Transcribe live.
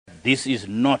This is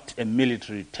not a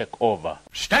military takeover.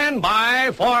 Stand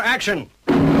by for action.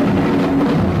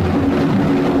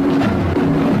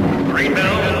 Greenville,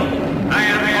 I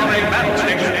am on a battle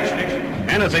station.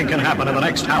 Anything can happen in the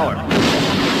next hour.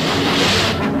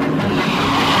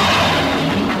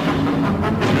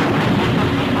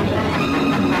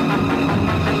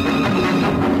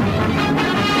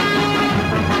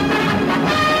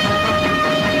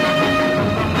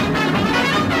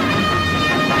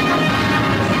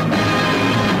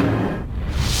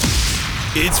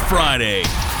 It's Friday,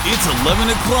 it's 11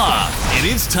 o'clock, and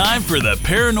it's time for the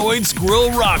Paranoid Squirrel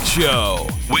Rock Show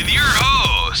with your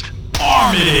host,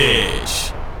 Armitage.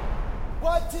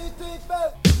 1, 2, 3, 4.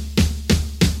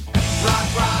 Rock,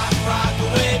 rock, rock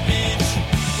away, bitch.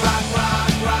 Rock,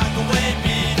 rock, rock away,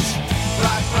 bitch.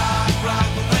 Rock, rock,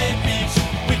 rock away, bitch.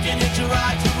 We can hit you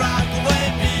rock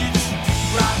away, bitch.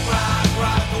 Rock, rock,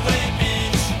 rock away,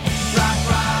 bitch. Rock,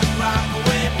 rock, rock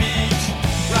away, bitch.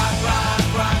 Rock, rock,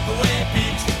 rock away,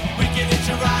 bitch. We can hit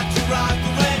you rock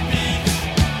away, bitch.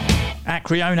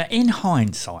 Acreona, in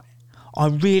hindsight, I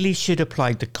really should have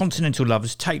played the Continental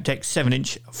Lovers tape deck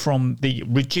 7-inch from the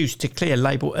Reduced to Clear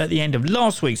label at the end of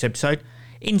last week's episode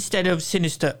instead of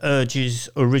Sinister Urge's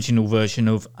original version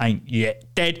of Ain't Yet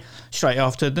Dead straight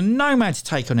after the Nomads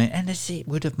take on it, and it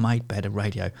would have made better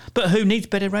radio. But who needs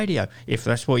better radio? If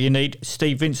that's what you need,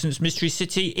 Steve Vincent's Mystery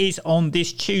City is on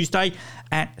this Tuesday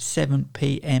at 7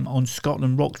 p.m. on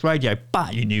Scotland Rocks Radio.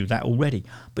 But you knew that already.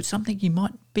 But something you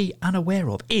might be unaware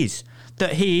of is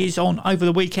that he is on over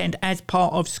the weekend as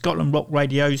part of Scotland Rock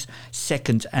Radio's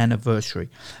 2nd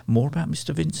anniversary. More about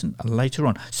Mr. Vincent later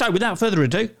on. So without further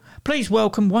ado, please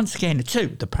welcome once again to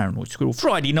the Paranoid Squirrel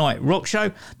Friday Night Rock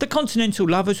Show, the Continental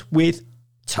Lovers with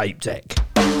Tape Deck. Take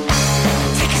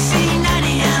a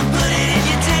C90 and put it in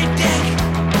your tape deck.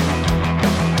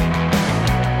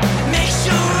 Make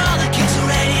sure all the kids are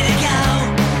ready to go.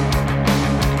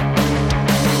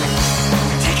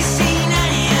 Take a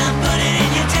C90 and put it in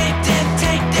your tape deck.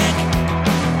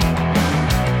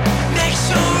 Make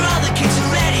sure all the kids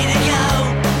are ready to go.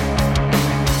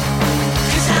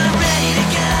 'Cause I'm ready to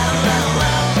go.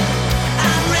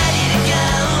 I'm ready to go.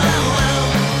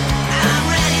 I'm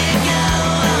ready to go.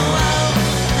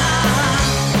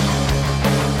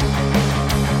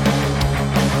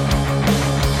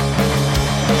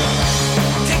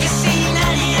 Take a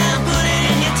C90 and put it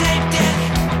in your tape deck.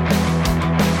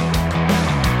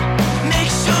 Make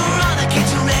sure all the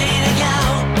kids are ready to go.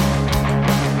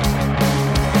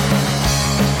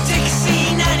 Take a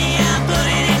C90 and put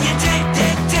it in your tape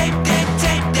deck.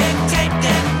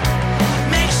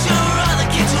 Make sure all the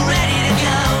kids are ready to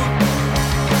go.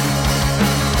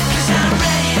 'Cause I'm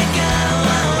ready to go.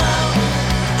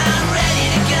 I'm ready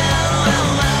to go.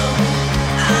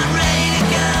 I'm ready to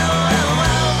go.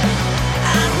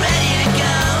 I'm ready to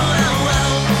go.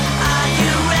 Are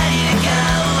you ready to go?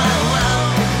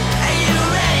 Are you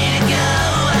ready to go?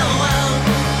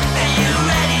 Are you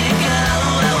ready to go?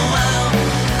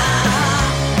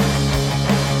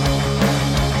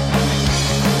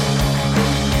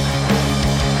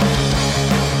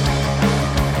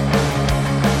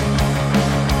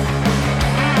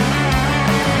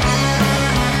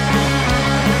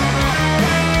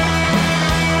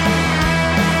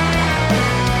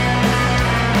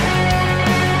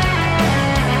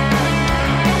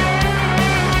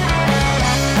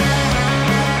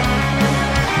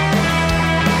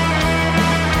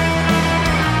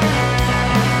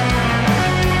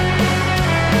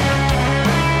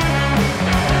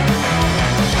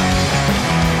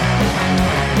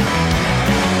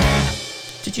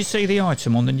 Did you see the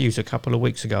item on the news a couple of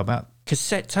weeks ago about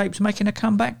cassette tapes making a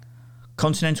comeback?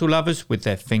 Continental Lovers with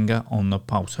their finger on the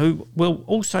pulse, who will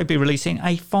also be releasing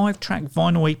a 5-track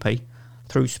vinyl EP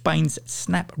through Spain's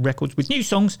Snap Records with new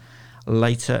songs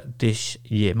later this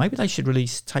year. Maybe they should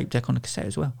release Tape Deck on a cassette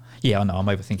as well. Yeah, I know, I'm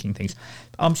overthinking things.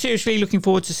 I'm seriously looking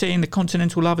forward to seeing the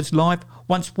Continental Lovers live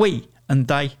once we and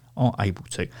they are able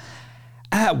to.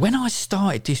 When I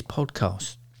started this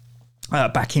podcast,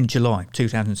 back in July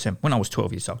 2007, when I was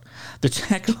 12 years old, the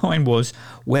tagline was,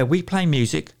 where we play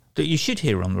music that you should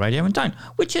hear on the radio and don't,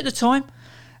 which at the time,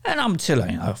 and until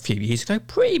a few years ago,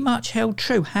 pretty much held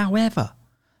true. However,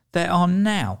 there are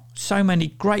now so many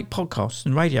great podcasts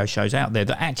and radio shows out there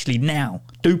that actually now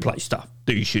do play stuff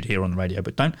that you should hear on the radio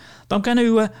but don't. I'm going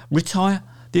to retire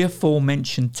the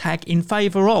aforementioned tag in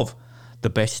favour of the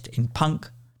best in punk,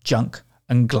 junk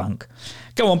and glunk.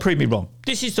 Go on, prove me wrong.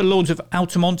 This is the Lords of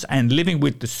Altamont and Living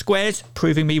with the Squares,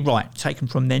 proving me right, taken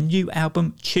from their new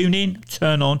album Tune In,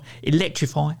 Turn On,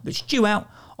 Electrify, that's due out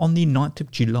on the 9th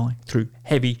of July through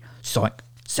Heavy Psych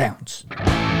Sounds.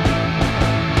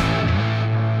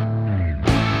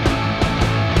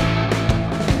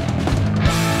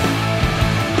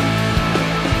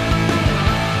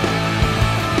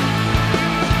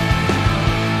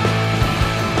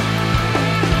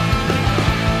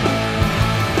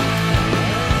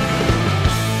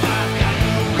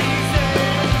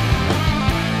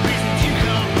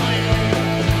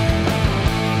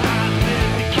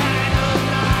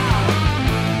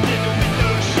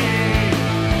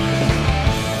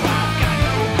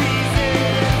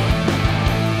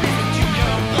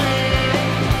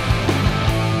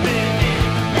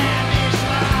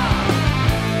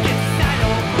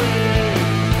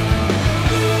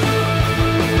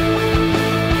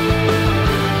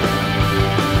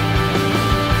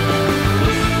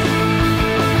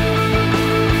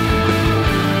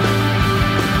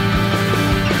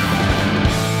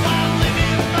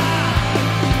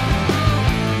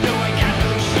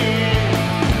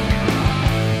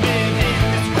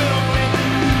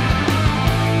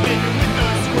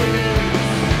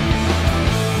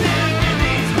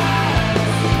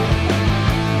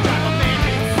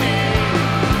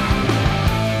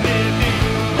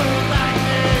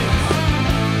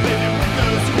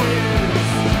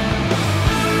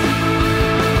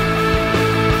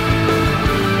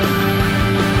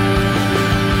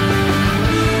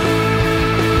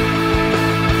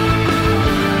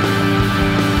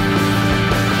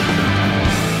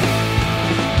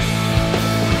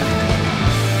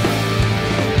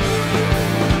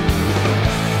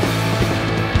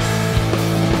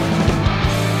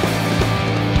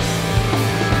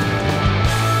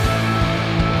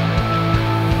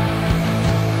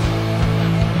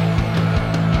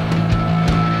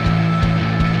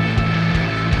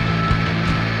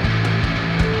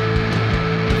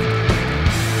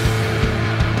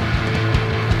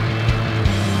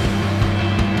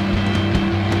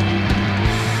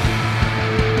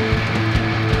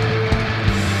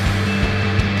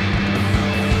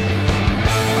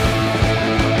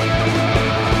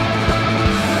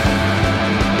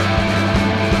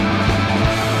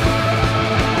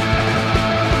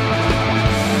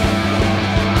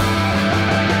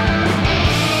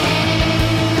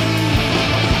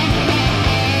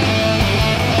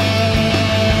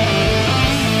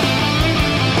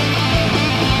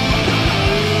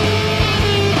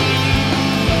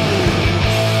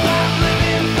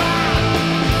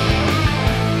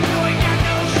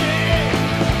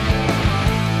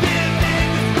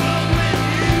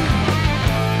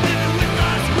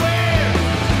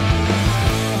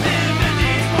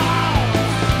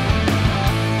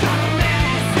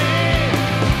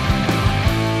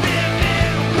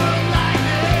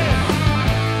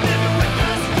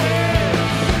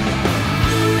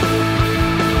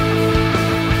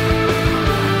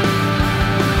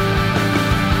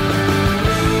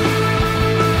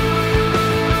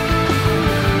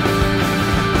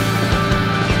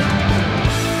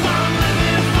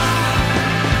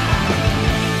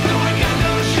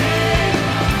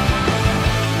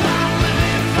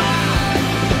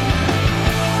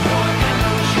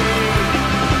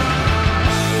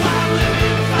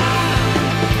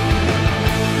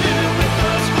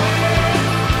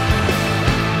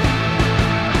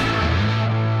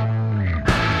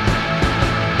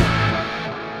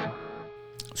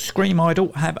 Scream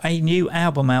Idol have a new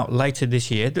album out later this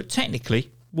year that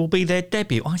technically will be their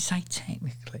debut. I say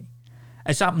technically,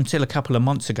 as up until a couple of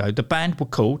months ago, the band were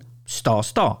called Star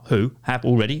Star, who have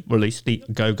already released the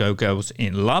Go Go Girls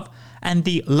in Love and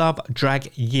the Love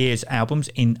Drag Years albums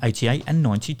in 88 and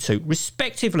 92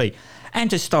 respectively.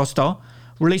 And as Star Star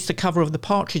released a cover of the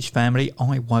Partridge Family,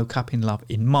 I Woke Up in Love,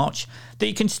 in March, that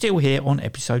you can still hear on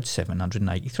episode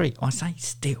 783. I say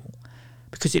still,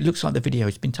 because it looks like the video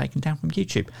has been taken down from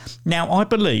YouTube. Now, I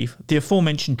believe the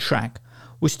aforementioned track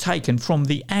was taken from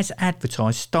the as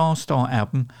advertised Star Star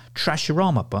album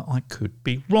Trashorama, but I could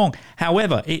be wrong.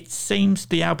 However, it seems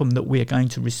the album that we are going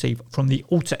to receive from the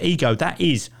alter ego, that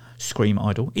is Scream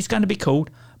Idol, is going to be called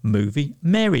Movie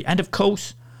Mary. And of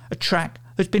course, a track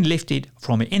has been lifted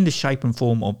from it in the shape and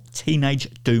form of Teenage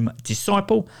Doom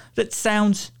Disciple that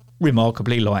sounds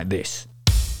remarkably like this.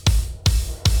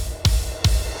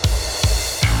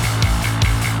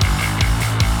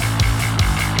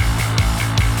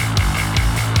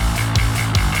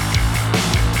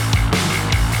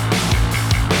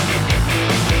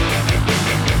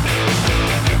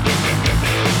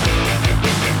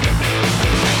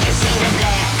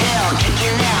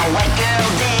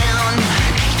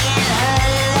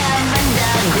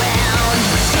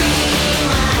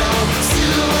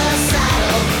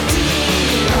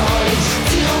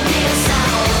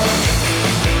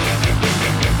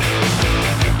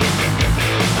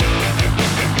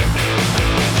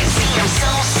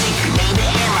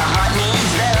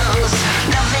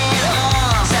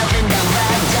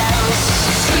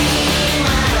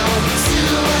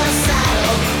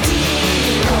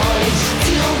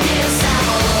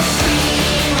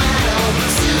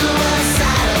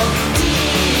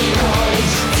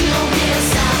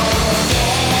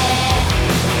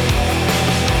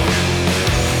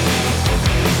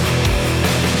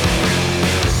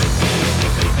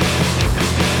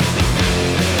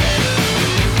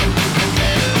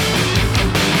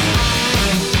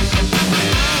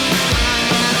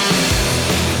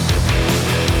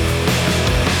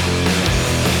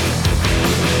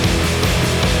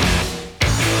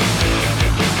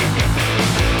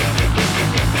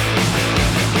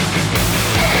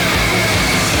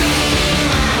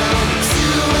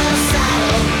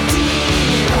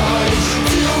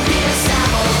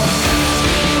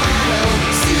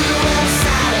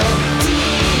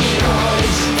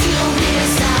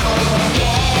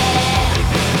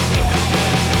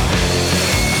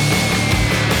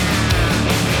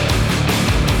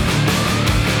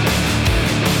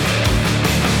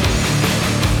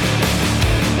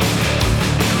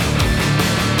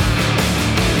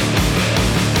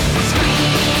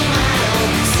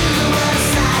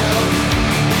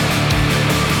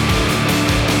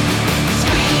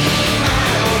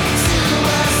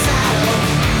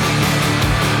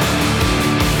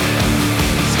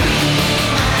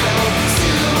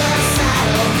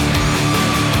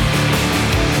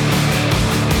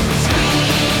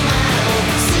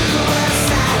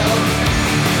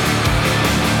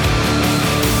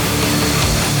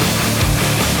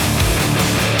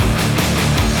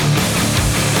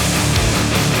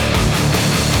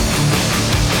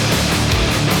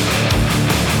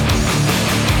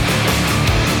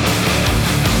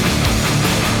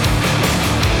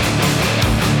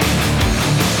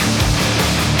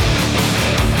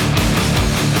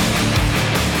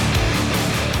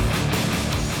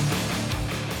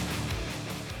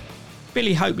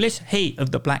 Billy Hopeless, he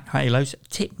of the Black Halos,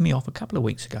 tipped me off a couple of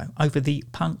weeks ago over the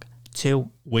Punk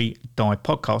Till We Die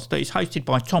podcast that is hosted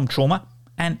by Tom Trauma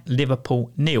and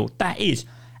Liverpool Neil. That is,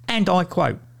 and I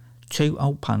quote, two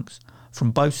old punks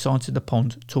from both sides of the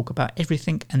pond talk about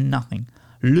everything and nothing,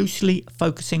 loosely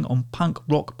focusing on punk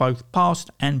rock both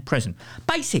past and present.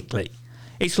 Basically,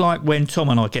 it's like when Tom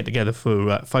and I get together for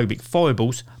Phobic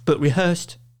Foibles, but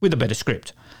rehearsed with a better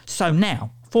script. So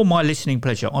now, for my listening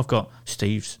pleasure, I've got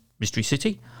Steve's Mystery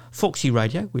City, Foxy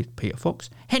Radio with Peter Fox,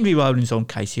 Henry Rollins on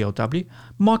KCLW,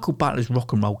 Michael Butler's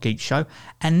Rock and Roll Geek Show,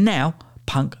 and now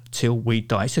Punk Till We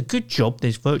Die. It's a good job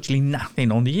there's virtually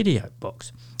nothing on the Idiot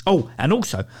box. Oh, and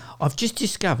also, I've just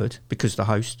discovered, because the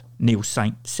host, Neil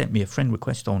Saint, sent me a friend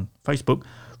request on Facebook,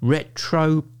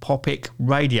 Retropopic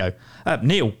Radio.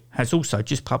 Neil has also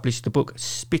just published the book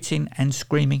Spitting and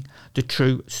Screaming, The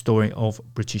True Story of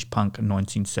British Punk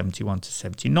 1971 to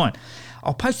 79.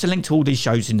 I'll post a link to all these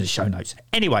shows in the show notes.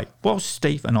 Anyway, whilst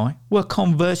Steve and I were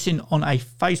conversing on a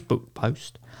Facebook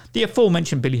post, the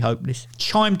aforementioned Billy Hopeless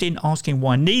chimed in asking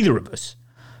why neither of us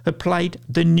had played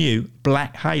the new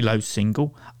Black Halo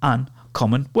single,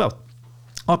 Uncommon Wealth.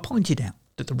 I pointed out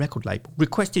that the record label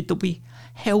requested that we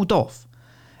held off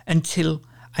until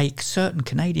a certain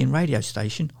Canadian radio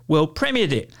station world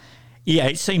premiered it. Yeah,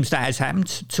 it seems that has happened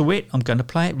to it. I'm going to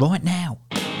play it right now.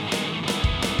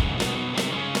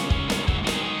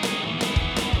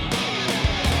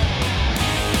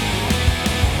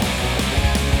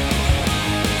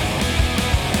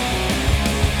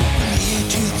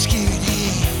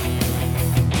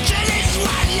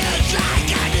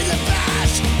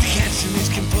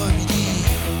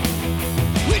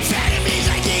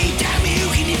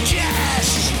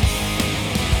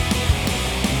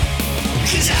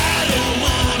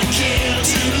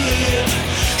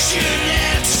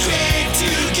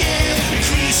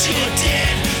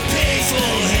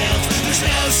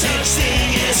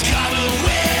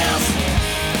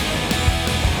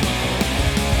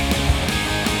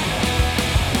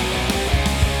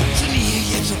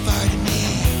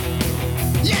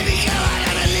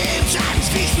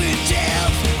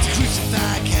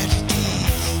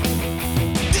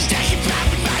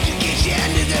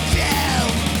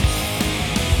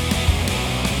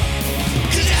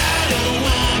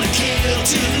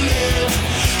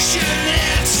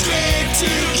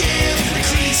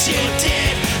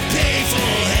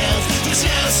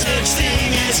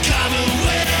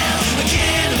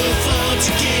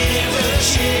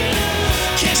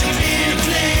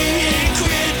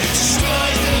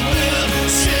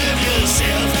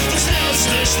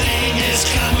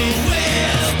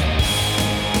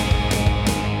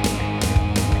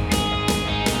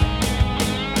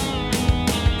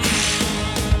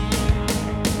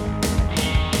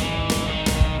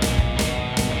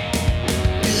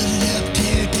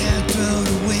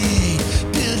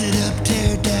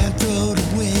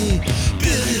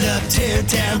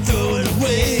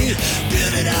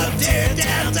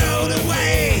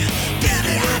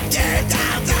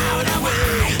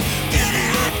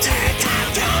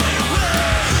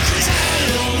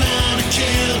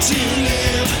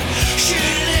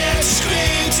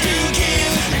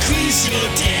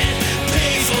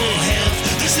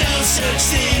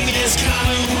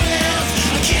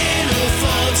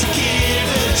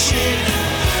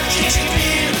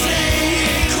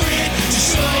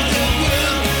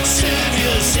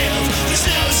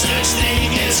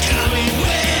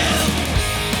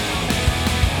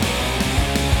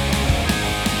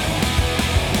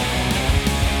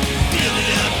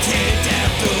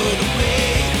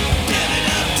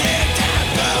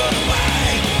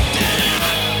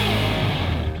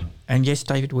 And yes,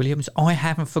 David Williams, I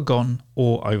haven't forgotten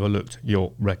or overlooked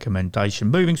your recommendation.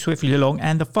 Moving swiftly along,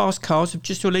 and the Fast Cars have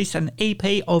just released an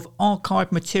EP of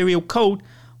archive material called,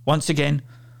 once again,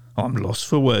 I'm lost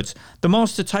for words, the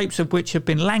master tapes of which have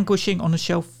been languishing on the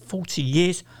shelf 40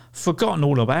 years, forgotten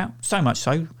all about, so much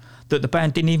so that the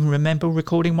band didn't even remember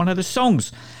recording one of the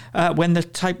songs when the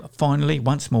tape finally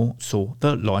once more saw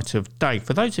the light of day.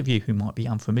 For those of you who might be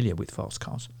unfamiliar with Fast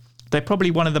Cars, they're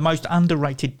probably one of the most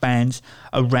underrated bands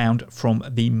around from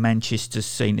the Manchester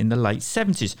scene in the late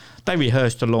 70s. They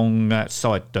rehearsed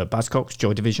alongside Buzzcocks,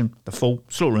 Joy Division, The Fall,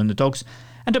 Slaughter and the Dogs,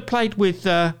 and have played with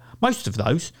most of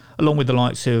those, along with the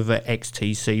likes of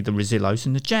XTC, the Rosillos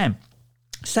and the Jam.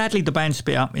 Sadly, the band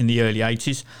split up in the early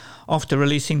 80s after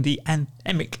releasing the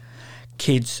anthemic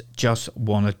Kids Just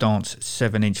Wanna Dance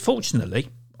 7-inch. Fortunately,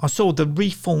 I saw the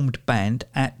reformed band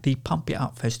at the Pump It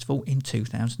Up Festival in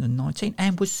 2019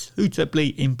 and was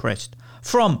suitably impressed.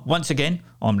 From, once again,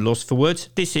 I'm lost for words,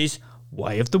 this is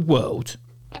Way of the World.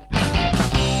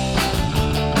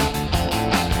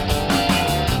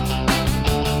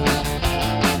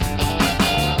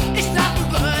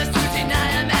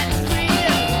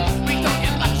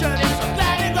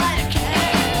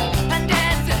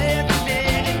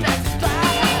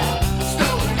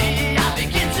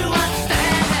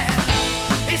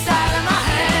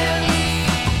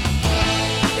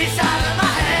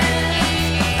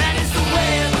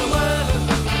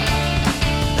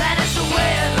 That is the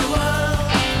way of the world.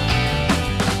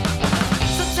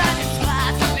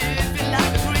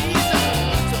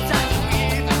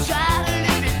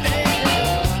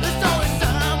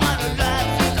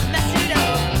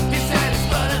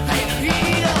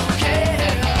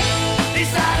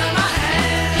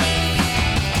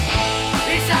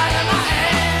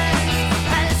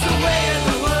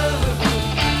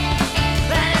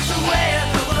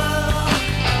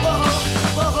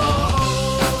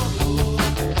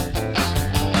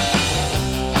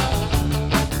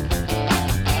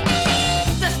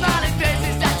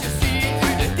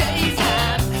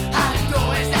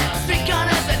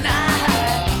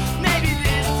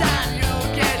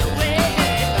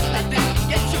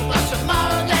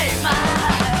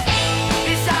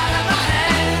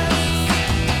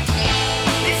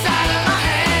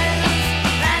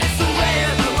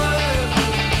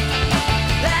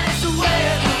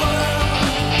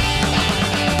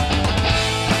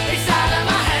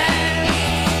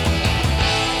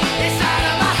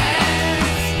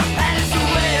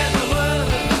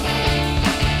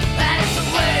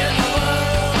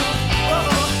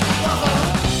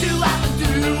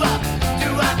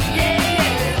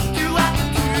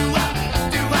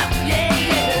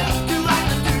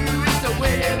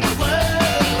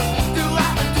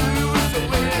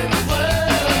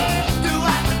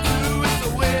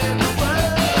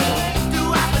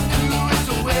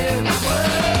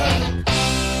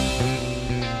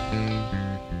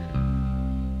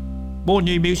 More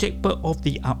new music, but of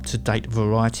the up-to-date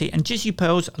variety. And Jizzy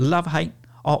Pearl's Love Hate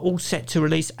are all set to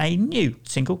release a new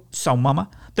single, Soul Mama,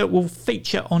 that will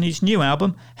feature on his new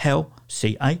album, Hell,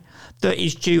 CA, that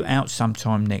is due out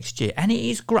sometime next year. And it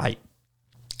is great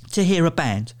to hear a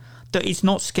band that is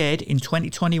not scared in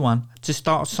 2021 to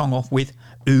start a song off with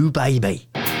Ooh Baby.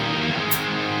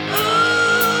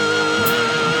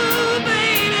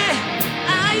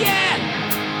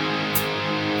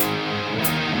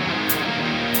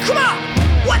 Come on!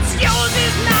 What's yours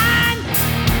is mine,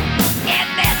 and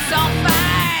that's all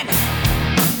fine.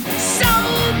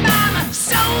 Soul mama,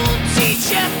 soul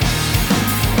teacher,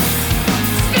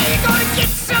 still you're gonna get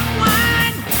some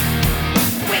wine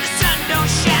where the sun don't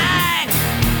shine.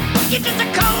 You're just a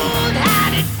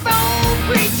cold-hearted fool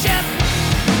preacher.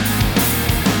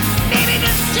 Baby,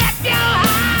 just clap your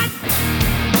heart.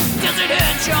 Does it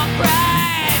hurt your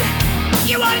pride?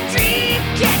 You want a dream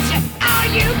catcher? Oh,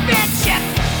 you betcha.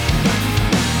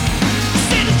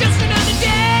 Just another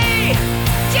day,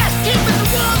 just keeping the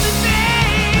wolves at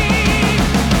bay.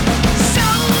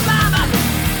 Soul mama,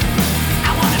 I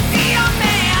wanna be your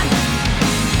man.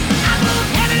 I move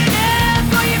heaven and earth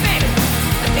for you, baby.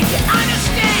 I think you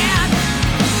understand.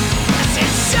 I said,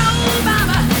 soul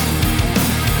mama,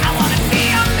 I wanna be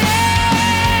your man.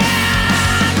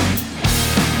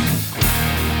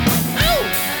 Ooh,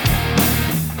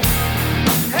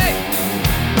 hey,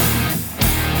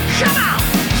 come on.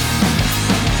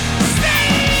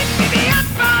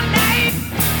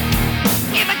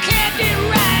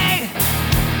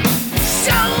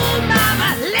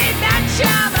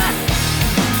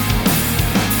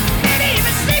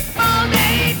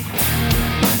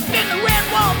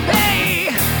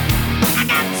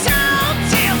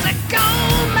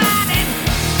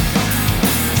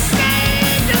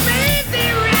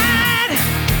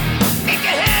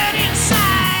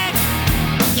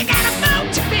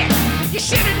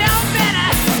 Should've known better.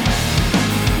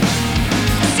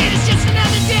 I said it's just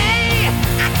another day.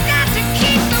 I got to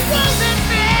keep the wolves at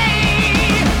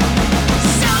bay.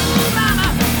 Soul mama,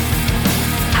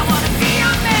 I wanna be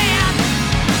your man.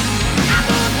 I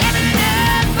move heaven and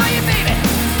earth for you, baby.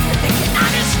 I think you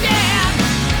understand.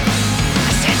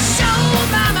 I said, soul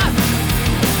mama,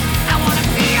 I wanna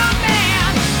be your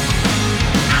man.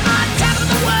 I'm on top of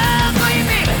the world for you,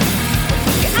 baby. I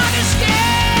think you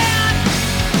understand.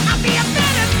 I'll be a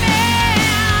better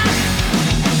man.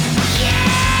 Yeah.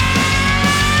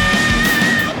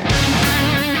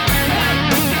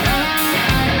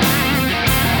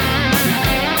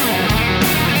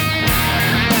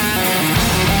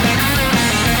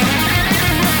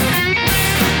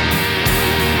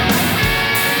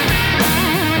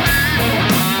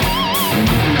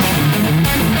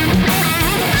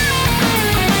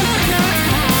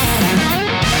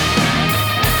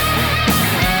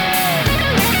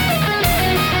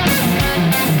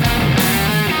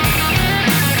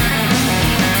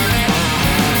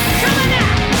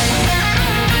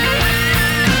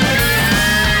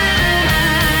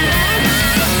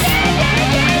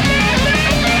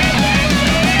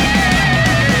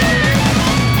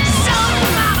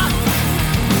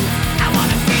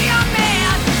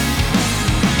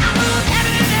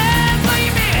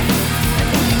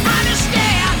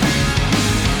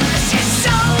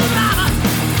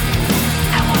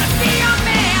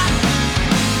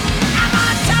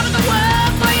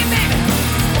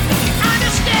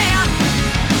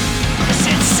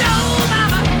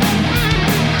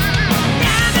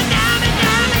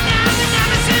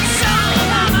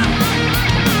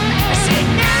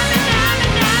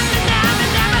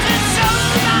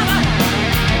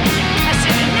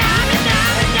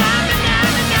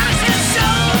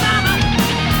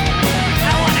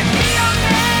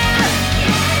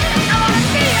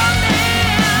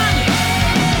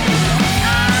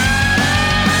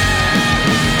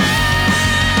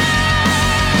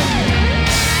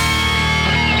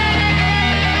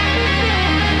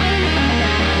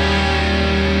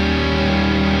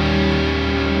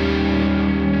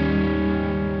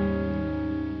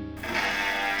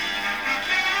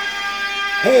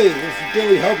 Hey, this is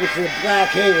Billy Hopeless of the Black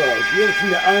Halos. You're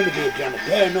listening to Armitage on the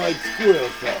Paranoid Squirrel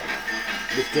Show.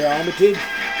 Mr. Armitage,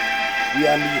 we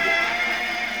are needed.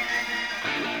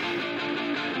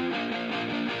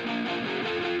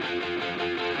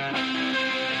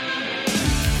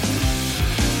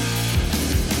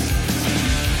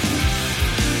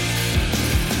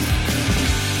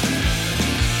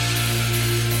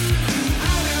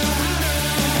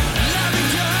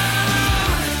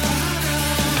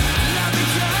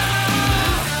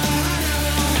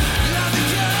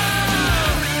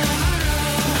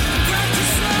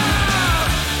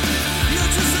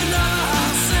 You're just another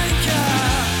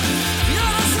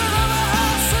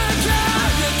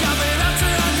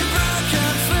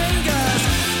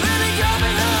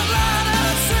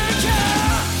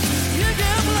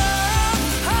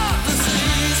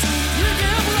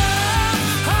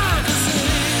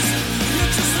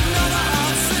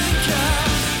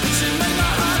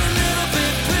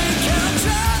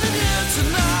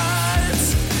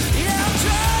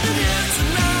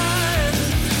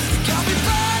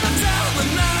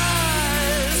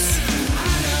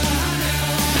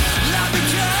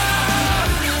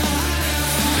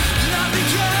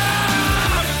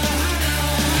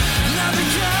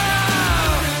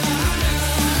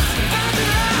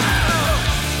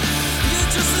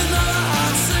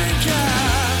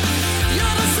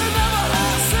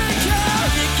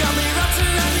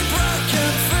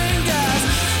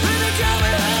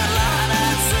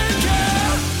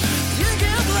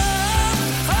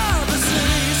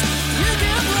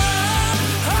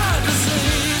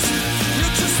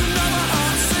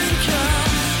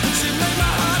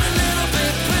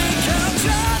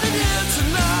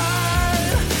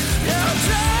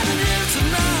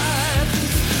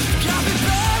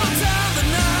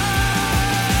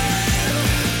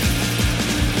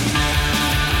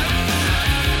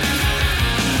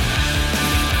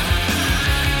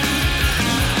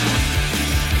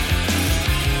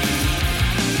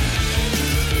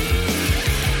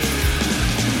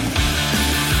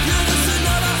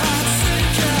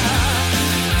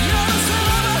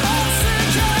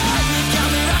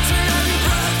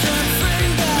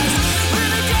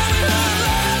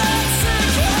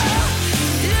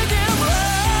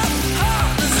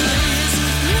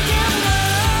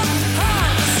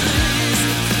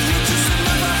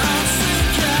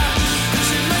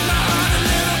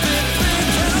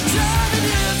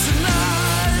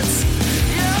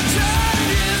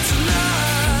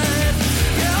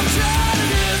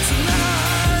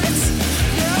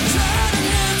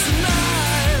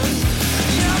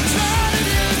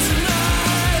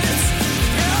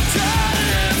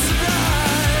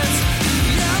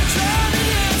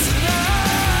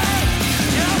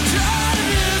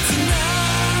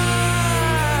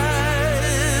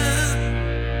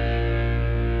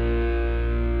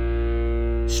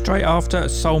Straight after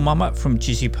Soul Mama from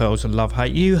Jizzy Pearl's Love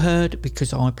Hate, you heard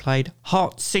Because I Played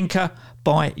Heart Sinker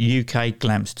by UK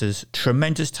Glamsters.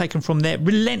 Tremendous, taken from their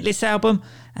Relentless album.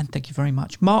 And thank you very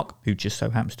much, Mark, who just so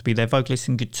happens to be their vocalist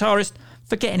and guitarist,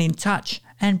 for getting in touch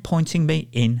and pointing me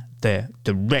in their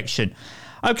direction.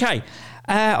 Okay,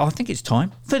 I think it's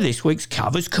time for this week's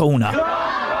Covers Corner.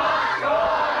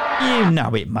 You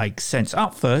know it makes sense.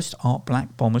 Up first are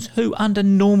Black Bombers, who under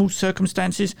normal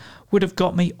circumstances would have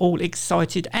got me all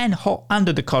excited and hot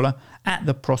under the collar at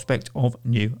the prospect of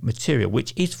new material,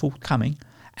 which is forthcoming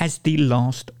as the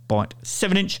Last Bite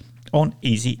 7-inch on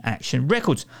Easy Action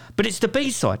Records. But it's the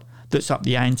B-side that's up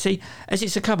the ante, as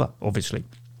it's a cover, obviously.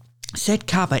 Said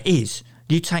cover is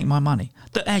You Take My Money,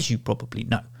 that, as you probably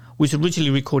know, was originally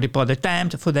recorded by The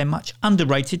Damned for their much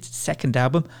underrated second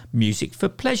album, Music for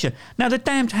Pleasure. Now, The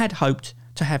Damned had hoped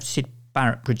to have Syd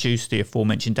Barrett produce the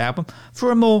aforementioned album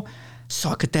for a more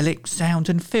psychedelic sound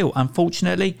and feel.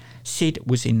 Unfortunately, Syd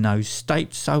was in no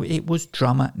state, so it was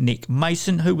drummer Nick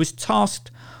Mason who was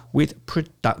tasked with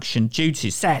production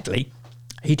duties. Sadly,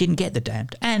 he didn't get The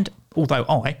Damned, and although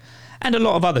I and a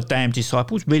lot of other Damned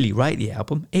disciples really rate the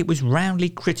album, it was roundly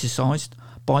criticised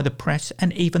by the press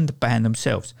and even the band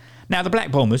themselves. Now, the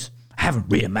Black Bombers haven't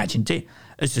reimagined it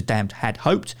as The Damned had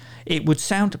hoped it would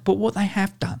sound, but what they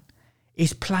have done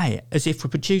is play it as if a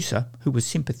producer who was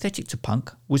sympathetic to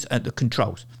punk was at the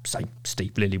controls, say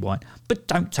Steve Lillywhite, but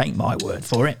don't take my word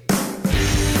for it.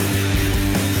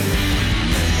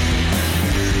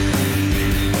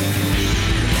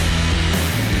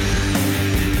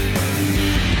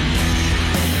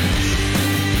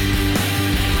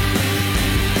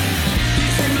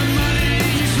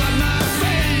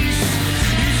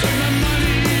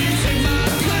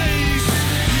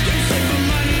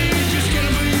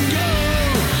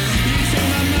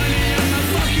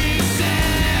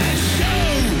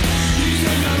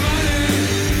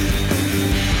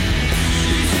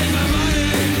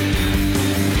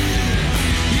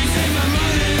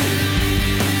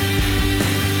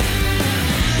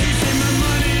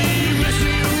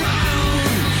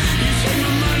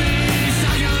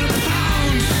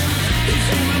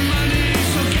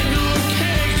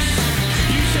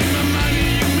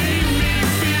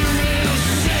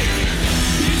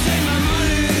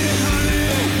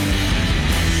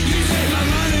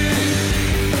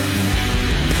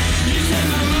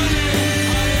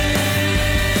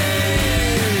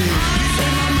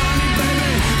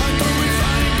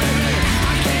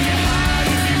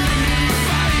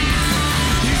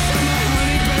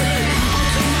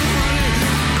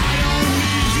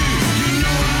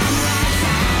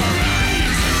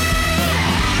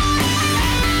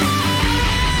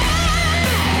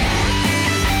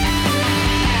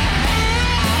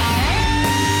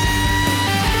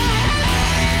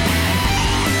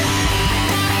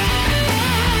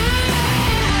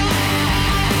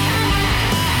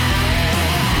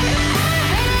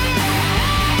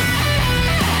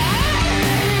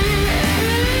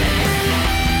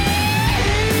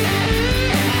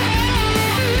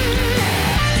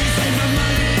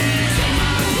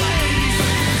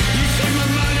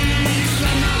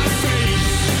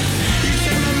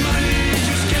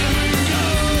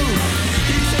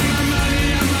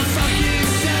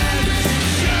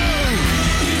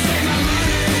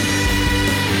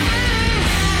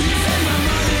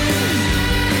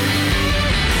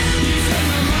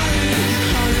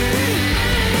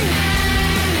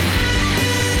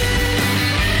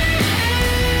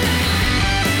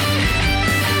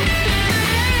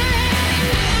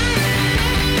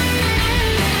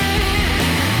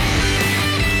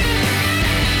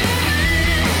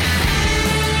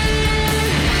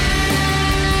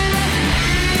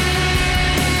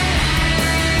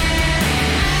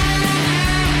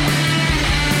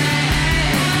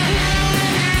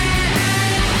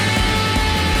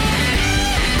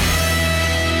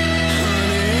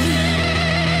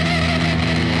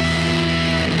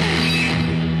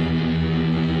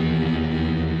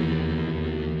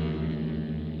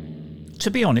 To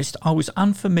be honest, I was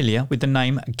unfamiliar with the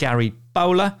name Gary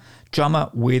Bowler, drummer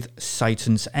with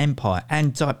Satan's Empire,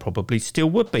 and I probably still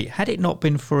would be had it not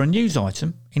been for a news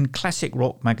item in Classic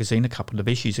Rock magazine a couple of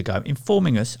issues ago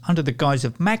informing us under the guise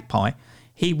of Magpie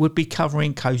he would be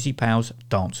covering Cozy Powell's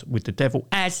Dance with the Devil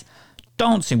as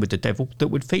Dancing with the Devil that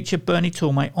would feature Bernie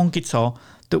Tormé on guitar,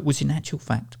 that was in actual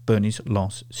fact Bernie's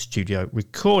last studio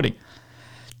recording.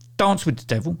 Dance with the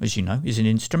Devil, as you know, is an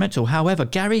instrumental. However,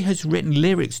 Gary has written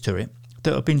lyrics to it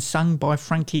that have been sung by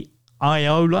Frankie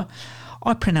Iola.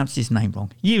 I pronounced his name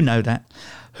wrong, you know that,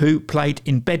 who played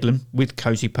in Bedlam with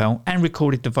Cozy Powell and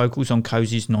recorded the vocals on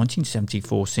Cozy's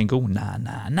 1974 single, Nah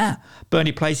Nah Nah.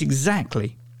 Bernie plays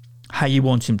exactly how you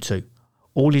want him to.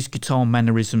 All his guitar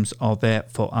mannerisms are there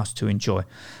for us to enjoy.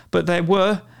 But there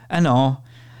were and are,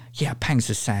 pangs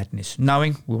of sadness,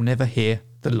 knowing we'll never hear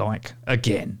the like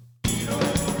again.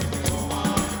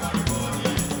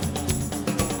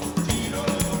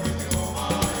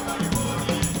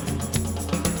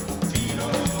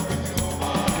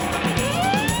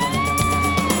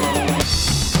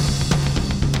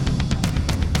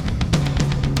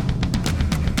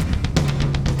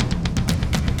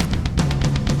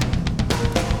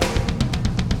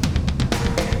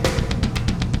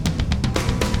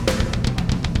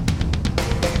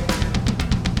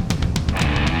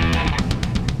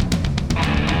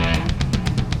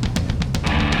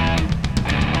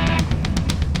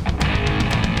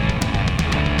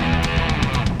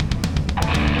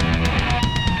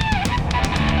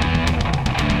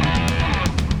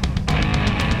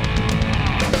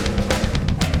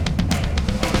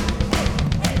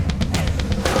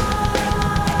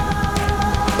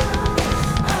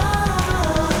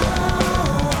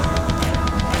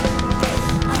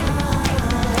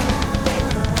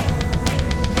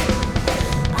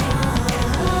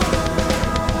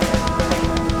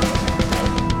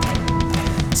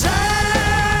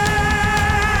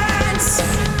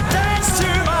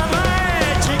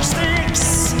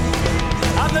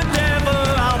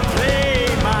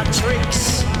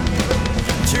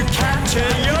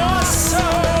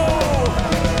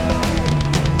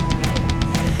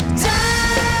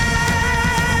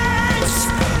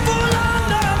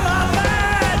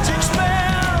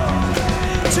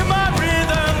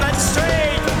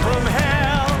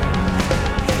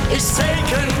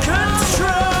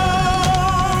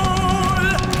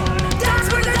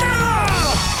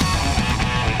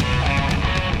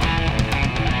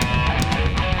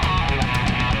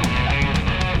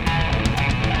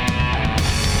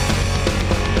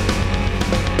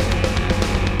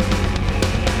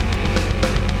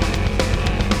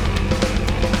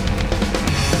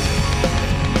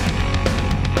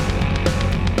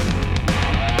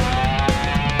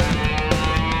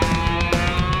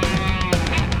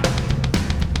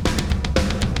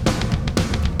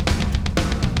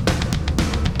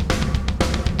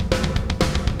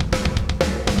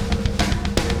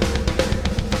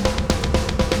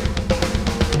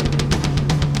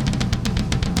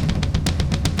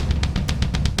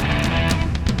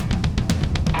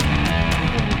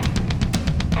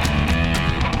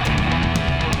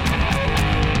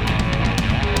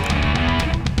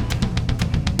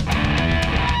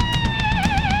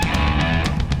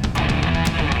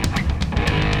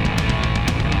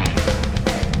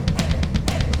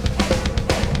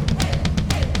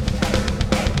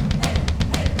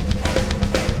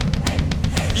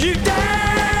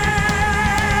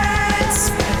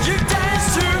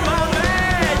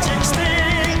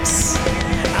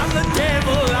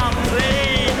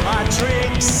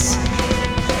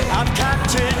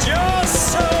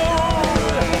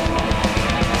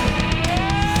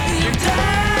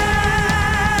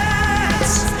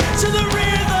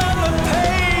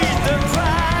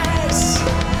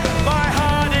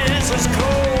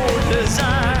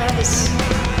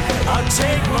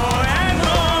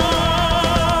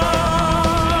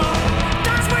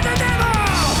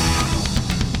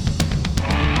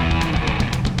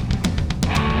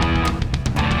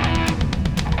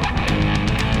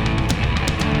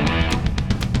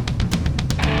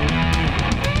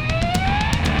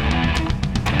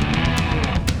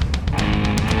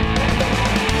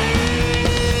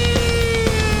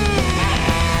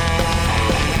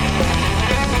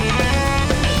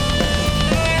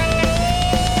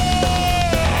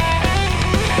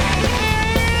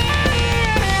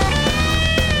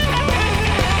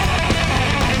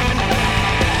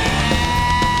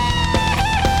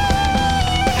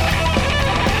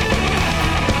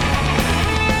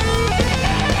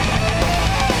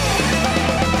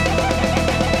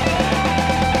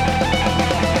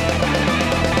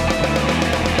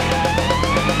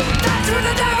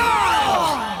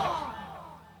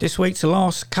 This week's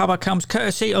last cover comes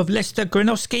courtesy of Lester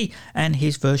Granowski and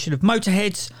his version of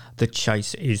Motorhead's The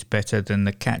Chase is Better Than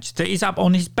the Catch, that is up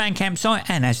on his Bandcamp site,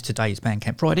 and as today is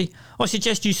Bandcamp Friday, I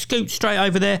suggest you scoot straight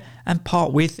over there and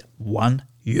part with €1.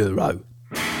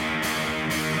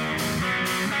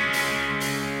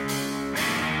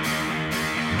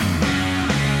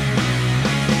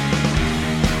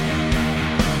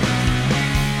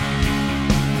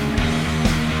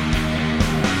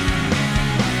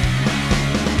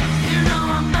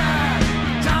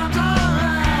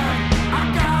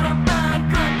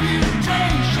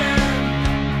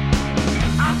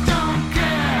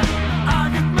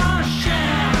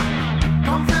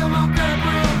 Come feel my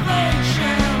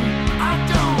deprivation.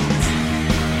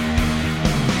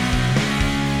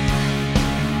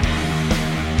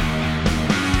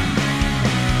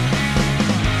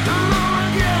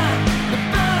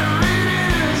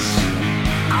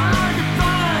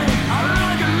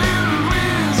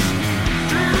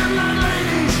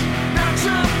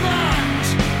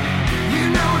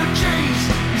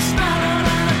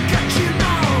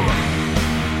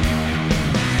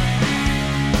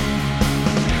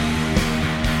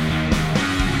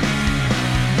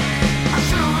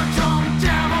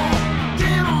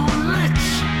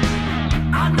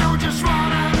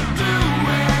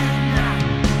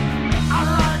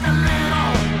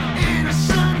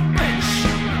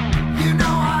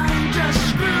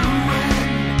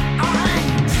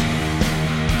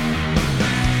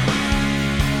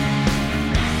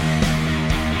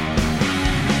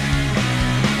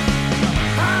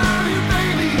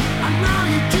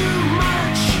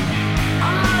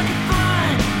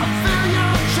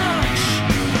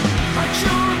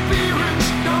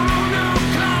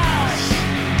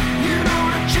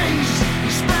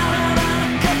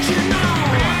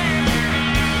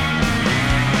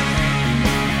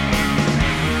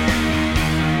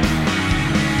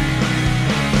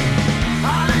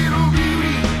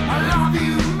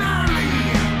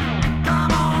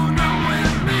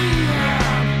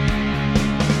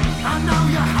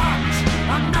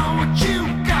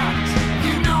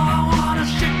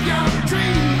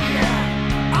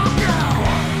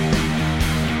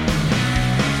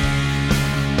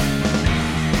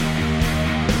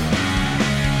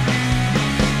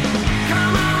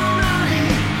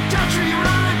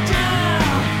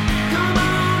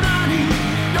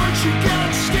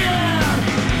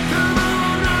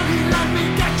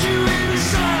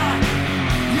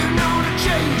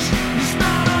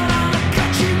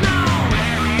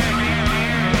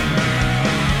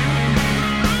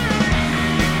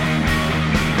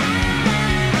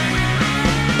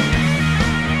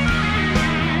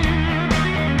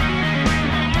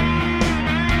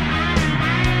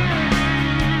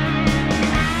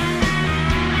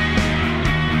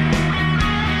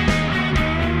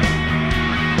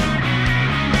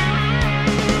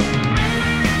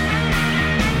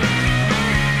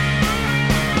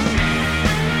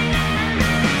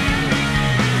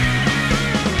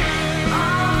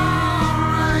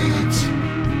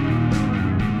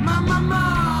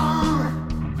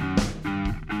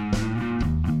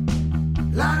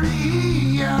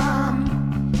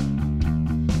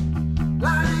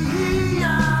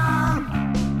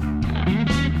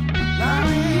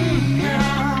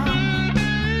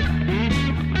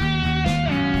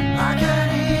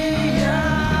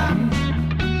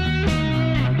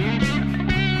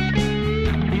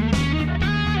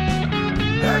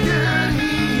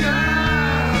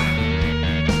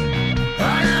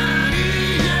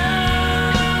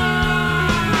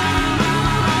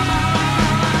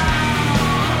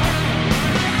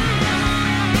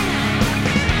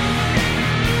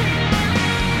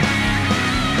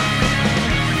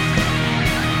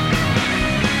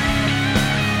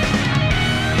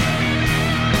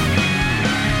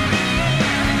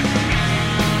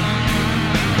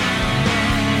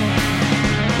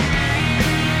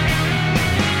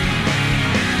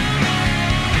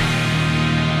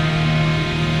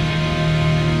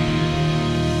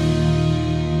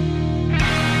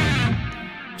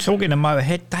 Talking of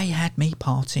Motorhead, they had me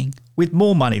partying with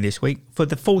more money this week for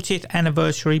the 40th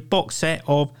anniversary box set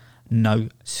of No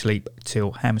Sleep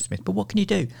Till Hammersmith. But what can you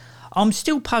do? I'm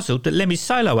still puzzled that Lemmy's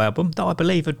solo album, that I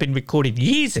believe had been recorded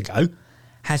years ago,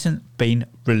 hasn't been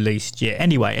released yet.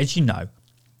 Anyway, as you know,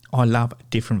 I love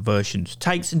different versions,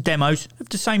 takes and demos of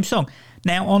the same song.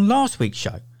 Now, on last week's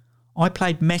show, I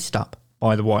played Messed Up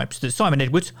by The Wipes that Simon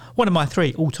Edwards, one of my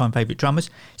 3 all-time favourite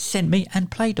drummers, sent me and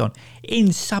played on.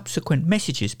 In subsequent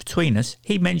messages between us,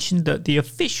 he mentioned that the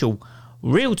official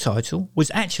real title was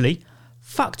actually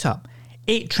Fucked Up.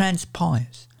 It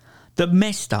transpires that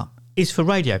Messed Up is for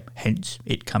radio, hence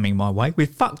it coming my way,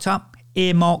 with Fucked Up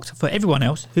earmarked for everyone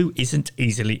else who isn't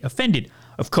easily offended.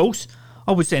 Of course,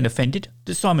 I was then offended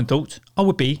that Simon thought I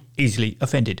would be easily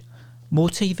offended. More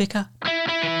tea, Vicar?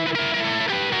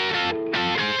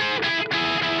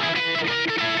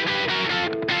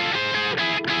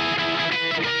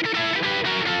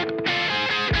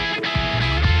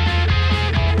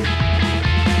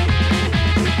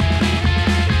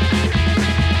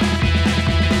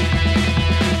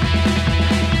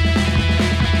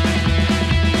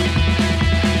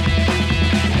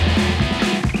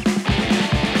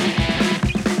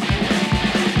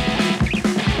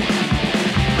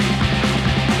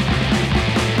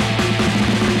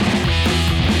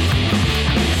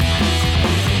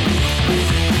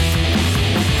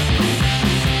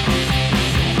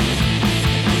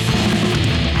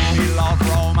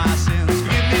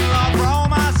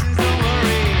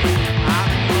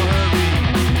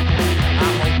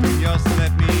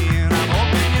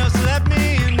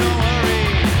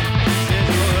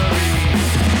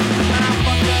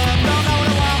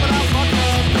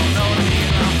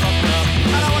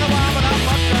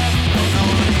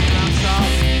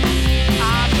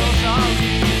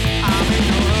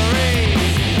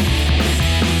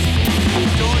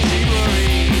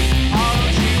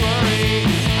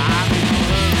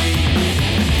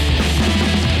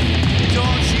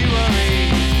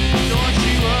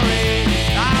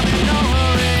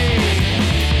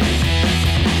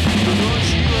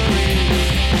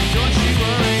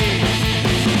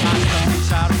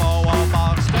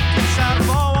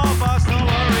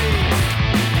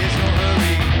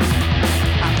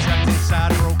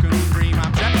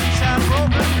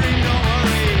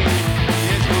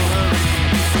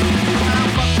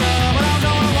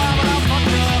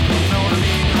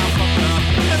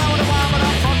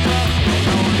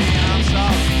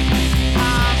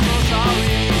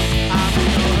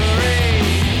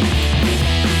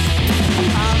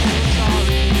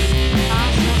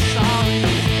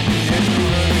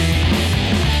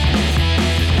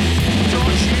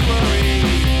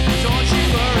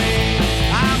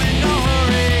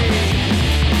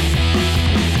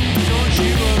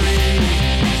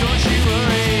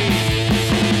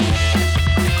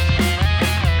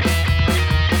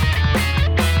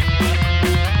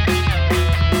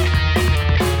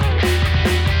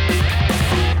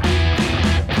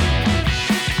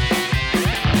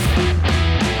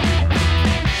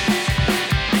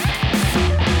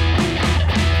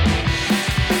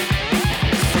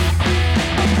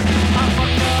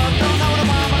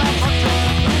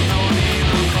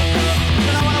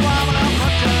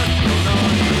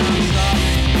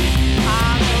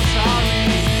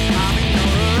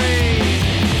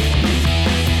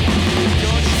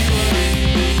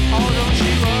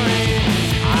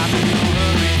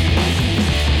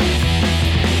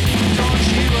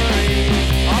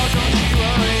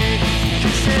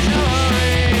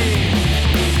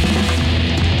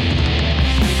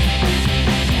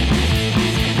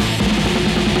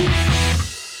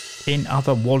 In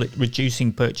other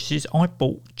wallet-reducing purchases, I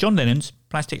bought John Lennon's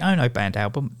Plastic Ono Band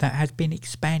album that has been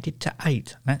expanded to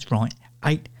 8. That's right,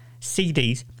 8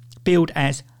 CDs billed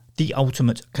as the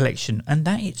Ultimate Collection, and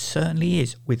that it certainly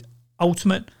is, with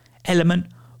Ultimate, Element,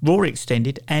 Raw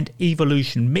Extended and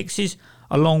Evolution mixes,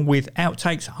 along with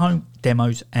outtakes, home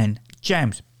demos and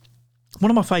jams.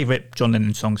 One of my favourite John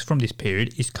Lennon songs from this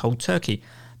period is Cold Turkey,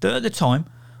 that at the time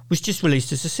was just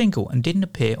released as a single and didn't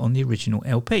appear on the original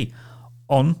LP.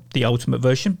 On the Ultimate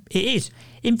version, it is,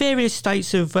 in various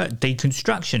states of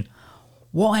deconstruction.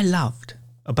 What I loved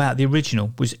about the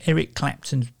original was Eric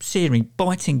Clapton's searing,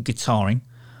 biting guitaring,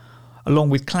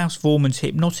 along with Klaus Voormann's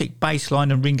hypnotic bass line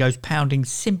and Ringo's pounding,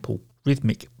 simple,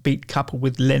 rhythmic beat coupled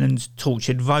with Lennon's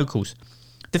tortured vocals.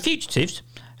 The Fugitives,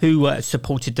 who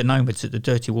supported the Nomads at the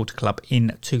Dirty Water Club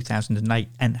in 2008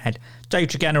 and had Dave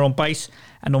Tragana on bass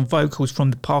and on vocals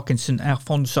from the Parkinson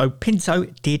Alfonso Pinto,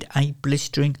 did a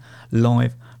blistering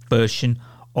live version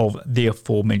of the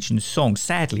aforementioned song.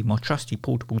 Sadly, my trusty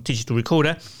portable digital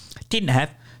recorder didn't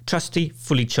have trusty,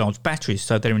 fully charged batteries,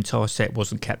 so their entire set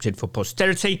wasn't captured for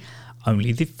posterity,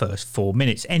 only the first 4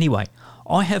 minutes. Anyway,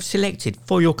 I have selected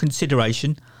for your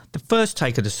consideration the first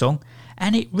take of the song,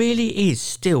 and it really is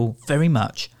still very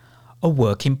much a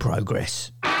work in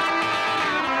progress.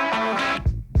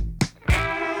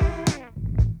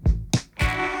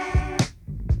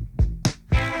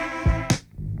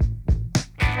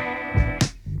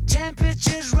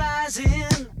 Temperatures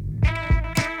rising,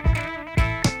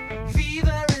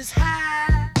 fever is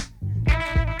high,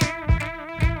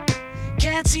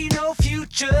 can't see no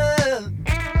future,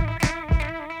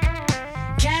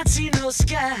 can't see no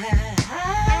sky.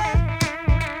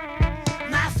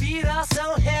 My feet are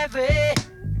so heavy,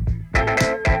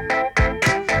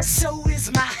 so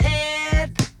is my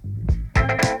head.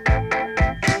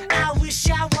 I wish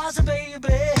I was a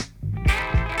baby,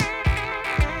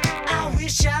 I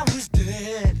wish I was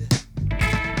dead.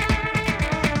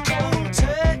 Cold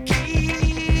turkey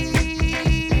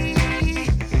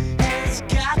has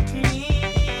got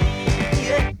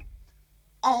me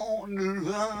on the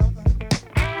run.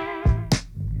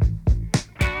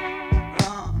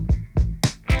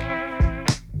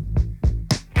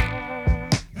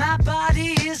 My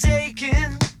body is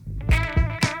aching,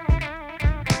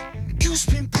 goose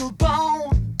pimple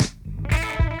bone,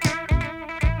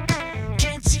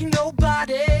 can't see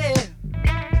nobody,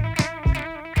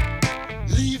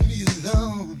 leave me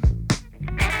alone.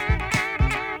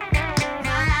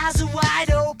 My eyes are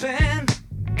wide open,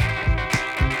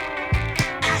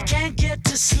 I can't get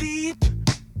to sleep.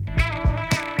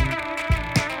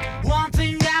 One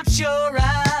thing I'm sure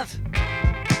of,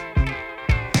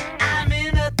 I'm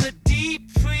in at the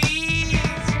deep freeze.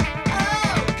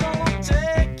 Oh, cold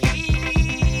turkey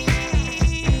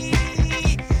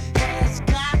has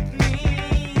got me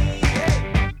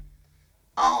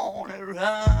on the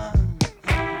run.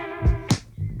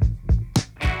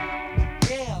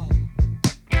 Yeah.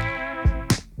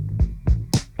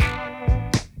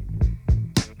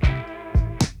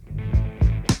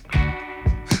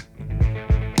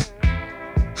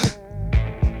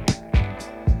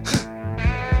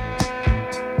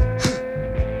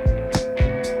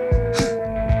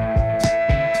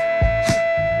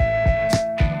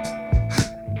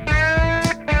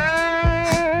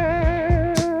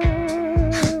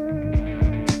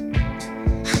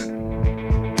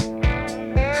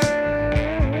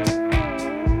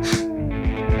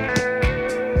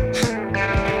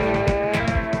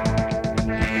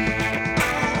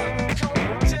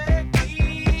 Cold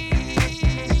turkey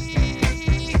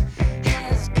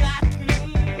has got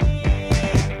me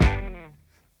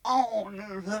on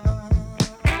the run.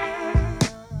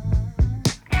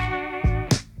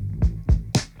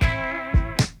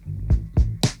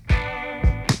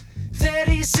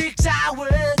 36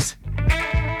 hours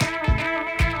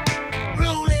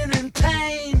rolling in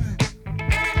pain,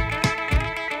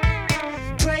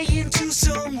 praying to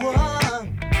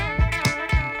someone,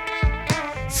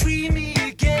 free me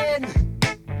again.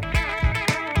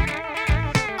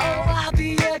 Oh, I'll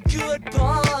be a good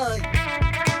boy,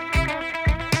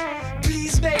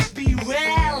 please make me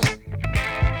well.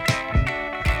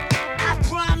 I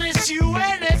promise you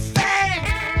anything,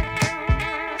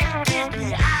 get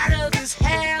me out of this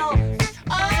hell.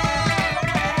 Oh,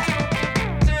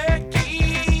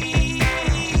 turkey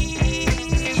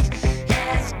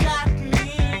has got me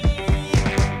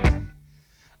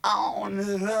on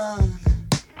the run.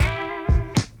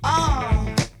 Oh,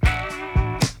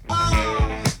 oh,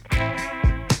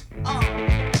 oh, oh,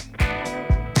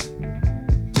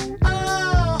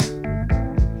 oh,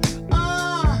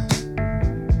 oh,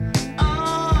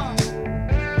 oh.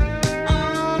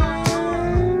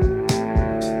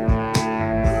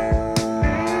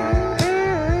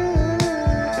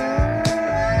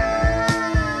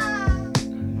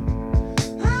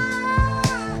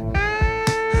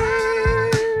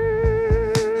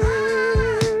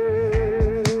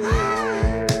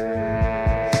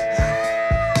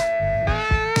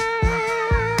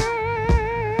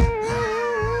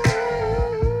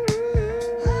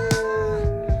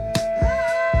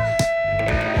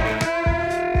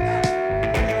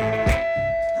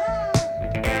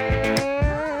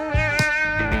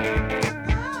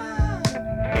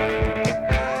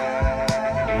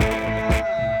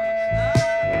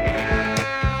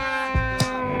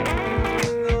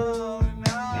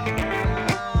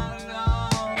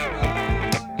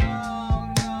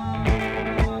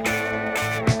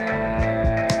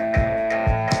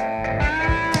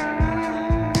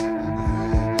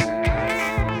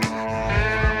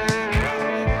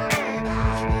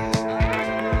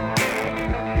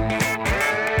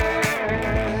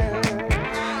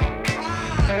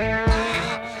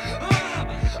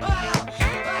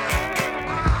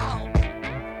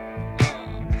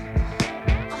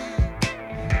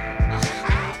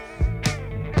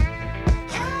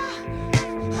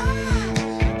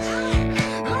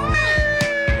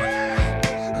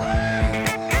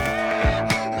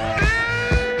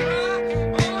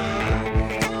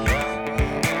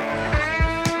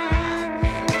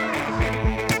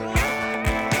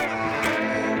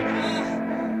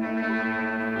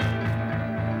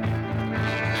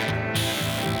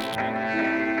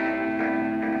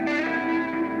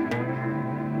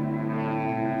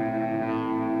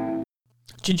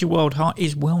 Ginger Wildheart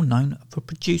is well known for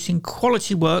producing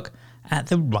quality work at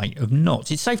the rate of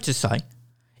knots. It's safe to say,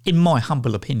 in my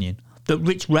humble opinion, that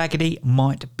Rich Raggedy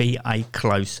might be a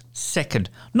close second.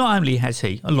 Not only has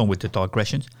he, along with the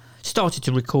Digressions, started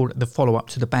to record the follow-up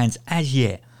to the band's as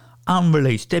yet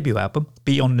unreleased debut album,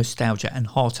 Beyond Nostalgia and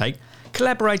Heartache,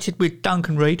 collaborated with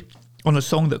Duncan Reid on a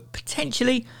song that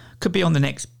potentially could be on the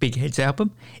next Big Heads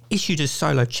album, issued a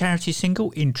solo charity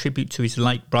single in tribute to his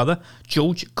late brother,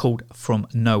 George, called From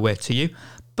Nowhere to You,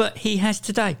 but he has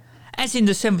today, as in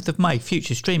the 7th of May,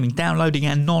 future streaming, downloading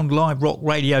and non-live rock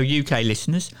radio UK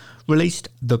listeners, released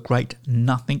The Great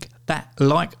Nothing, that,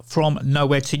 like From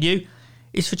Nowhere to You,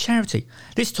 is for charity.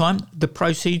 This time, the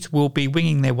proceeds will be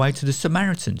winging their way to the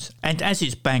Samaritans. And as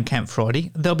it's Bandcamp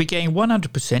Friday, they'll be getting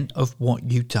 100% of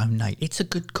what you donate. It's a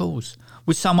good cause,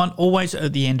 with someone always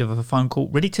at the end of a phone call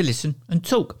ready to listen and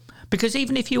talk. Because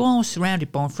even if you are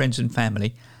surrounded by friends and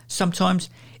family, sometimes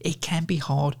it can be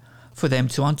hard for them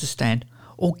to understand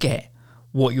or get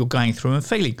what you're going through and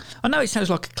feeling. I know it sounds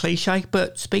like a cliche,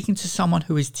 but speaking to someone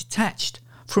who is detached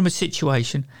from a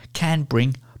situation can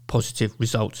bring positive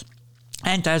results.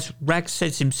 And as Rags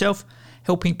says himself,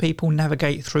 helping people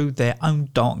navigate through their own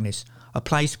darkness, a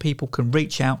place people can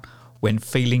reach out when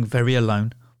feeling very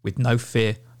alone with no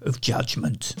fear of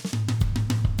judgment.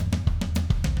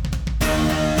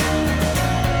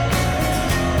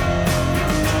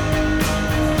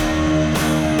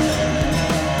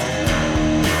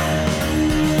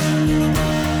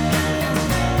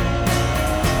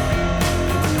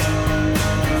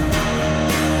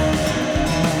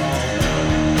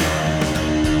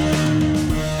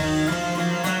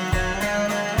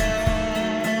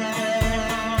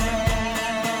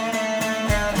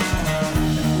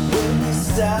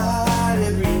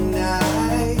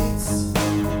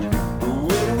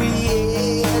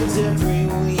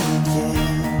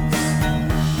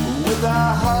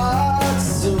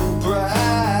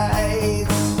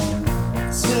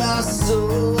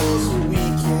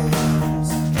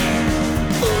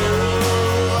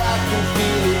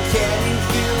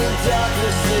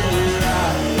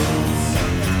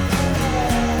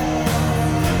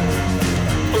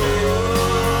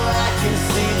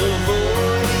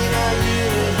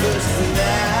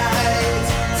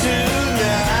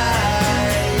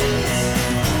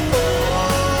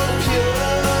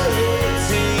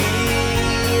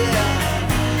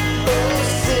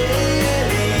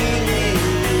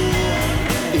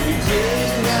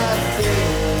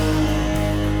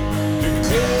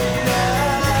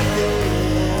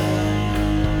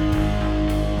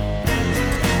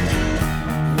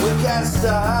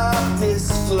 Stop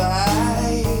this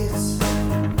flight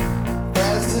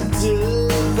as the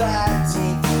divide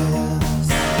deepens.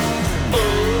 Oh,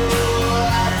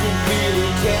 I can feel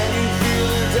it. Can you feel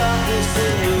the darkness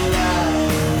in your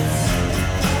eyes?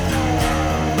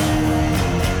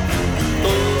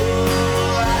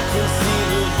 Oh, I can see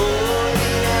the void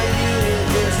in our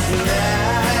universe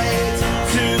tonight.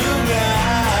 Tonight.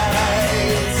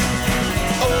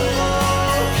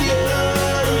 Oh, purity.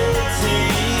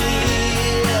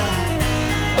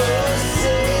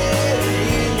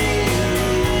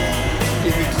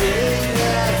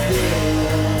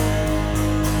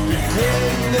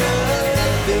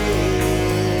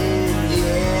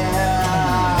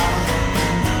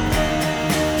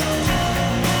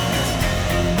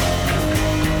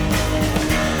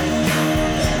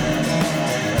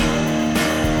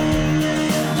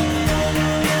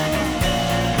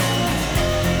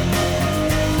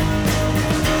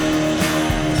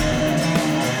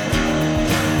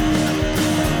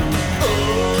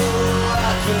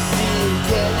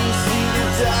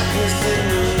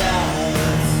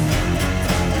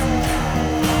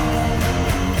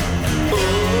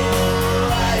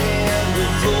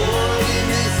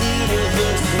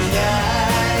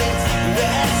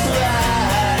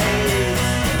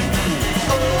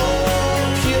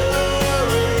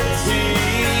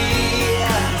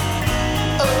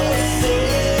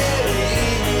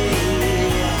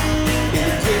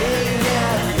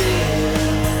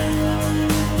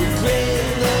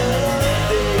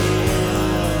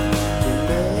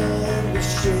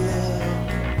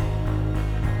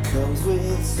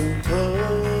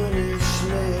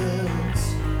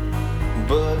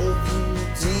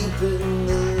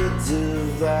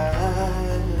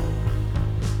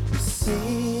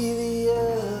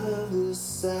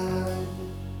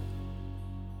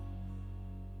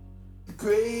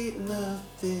 Great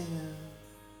nothing,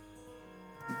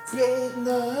 great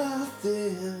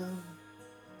nothing,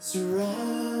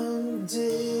 surrounded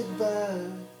by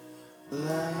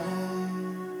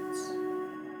light.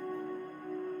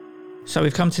 So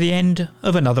we've come to the end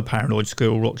of another Paranoid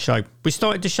Squirrel Rock show. We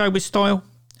started the show with style,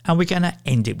 and we're going to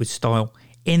end it with style,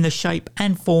 in the shape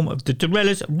and form of the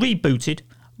Dorellas rebooted,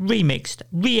 remixed,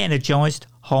 re-energised,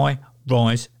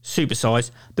 high-rise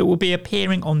supersize that will be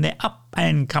appearing on their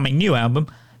up-and-coming new album,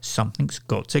 Something's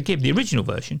Got to Give. The original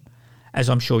version, as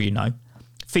I'm sure you know,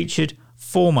 featured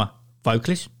former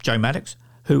vocalist Joe Maddox,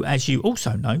 who, as you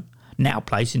also know, now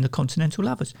plays in the Continental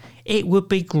Lovers. It would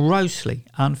be grossly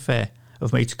unfair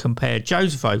of me to compare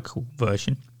Joe's vocal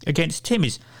version against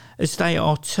Timmy's, as they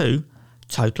are two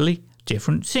totally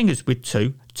different singers with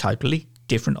two totally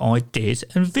different ideas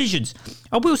and visions.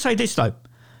 I will say this though,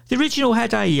 the original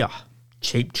had a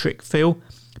Cheap Trick feel,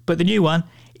 but the new one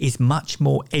is much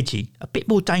more edgy, a bit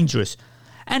more dangerous.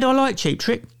 And I like Cheap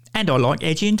Trick, and I like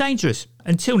edgy and dangerous.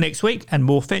 Until next week and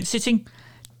more fence sitting,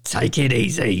 take it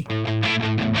easy.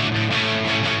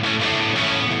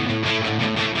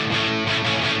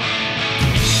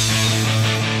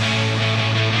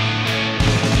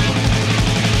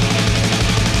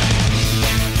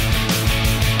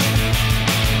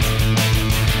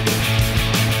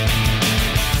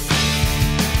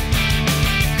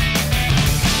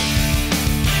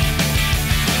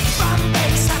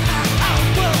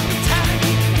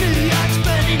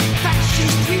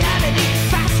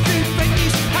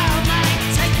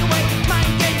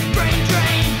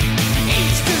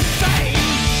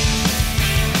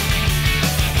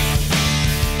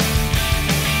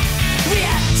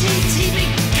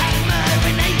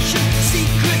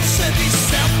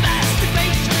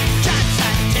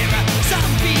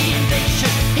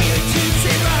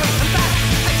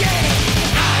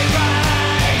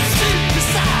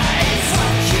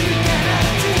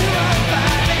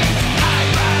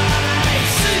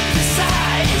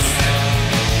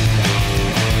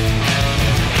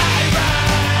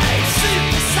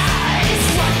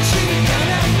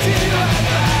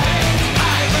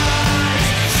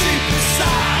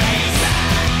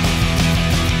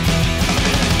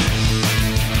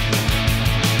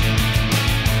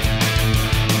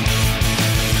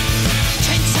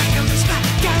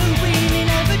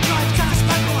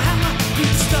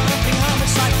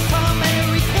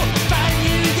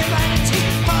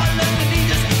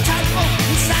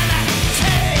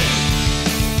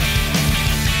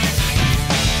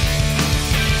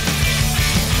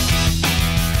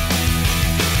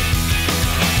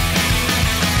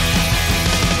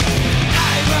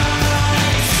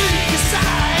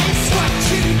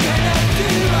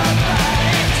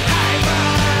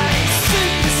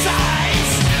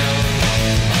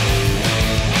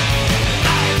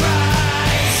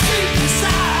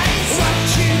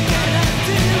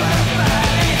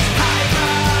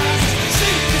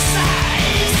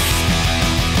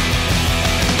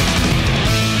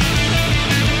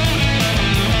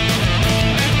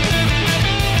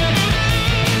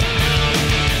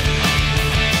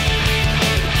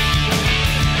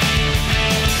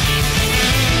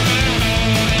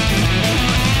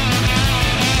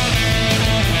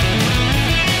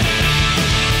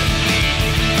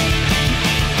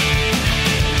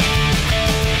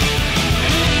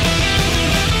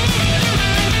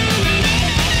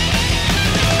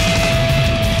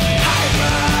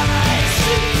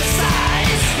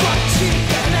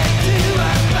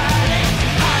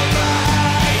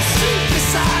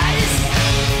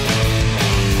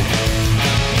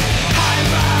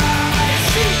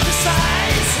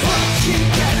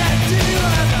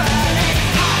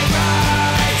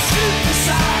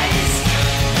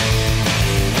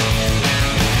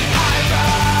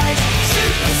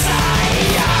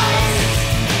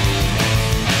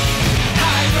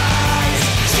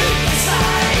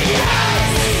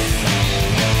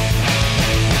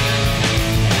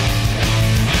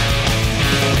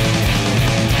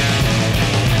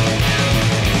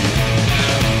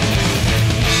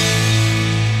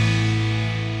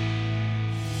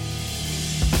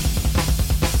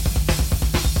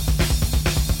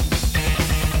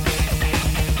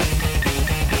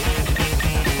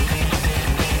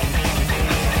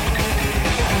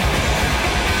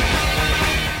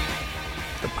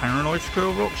 Paranoid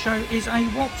Squirrel Rock Show is a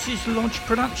Watts' Lodge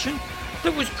production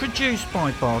that was produced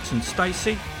by Barton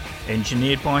Stacey,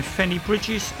 engineered by Fenny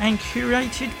Bridges and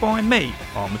curated by me,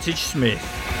 Armitage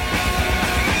Smith.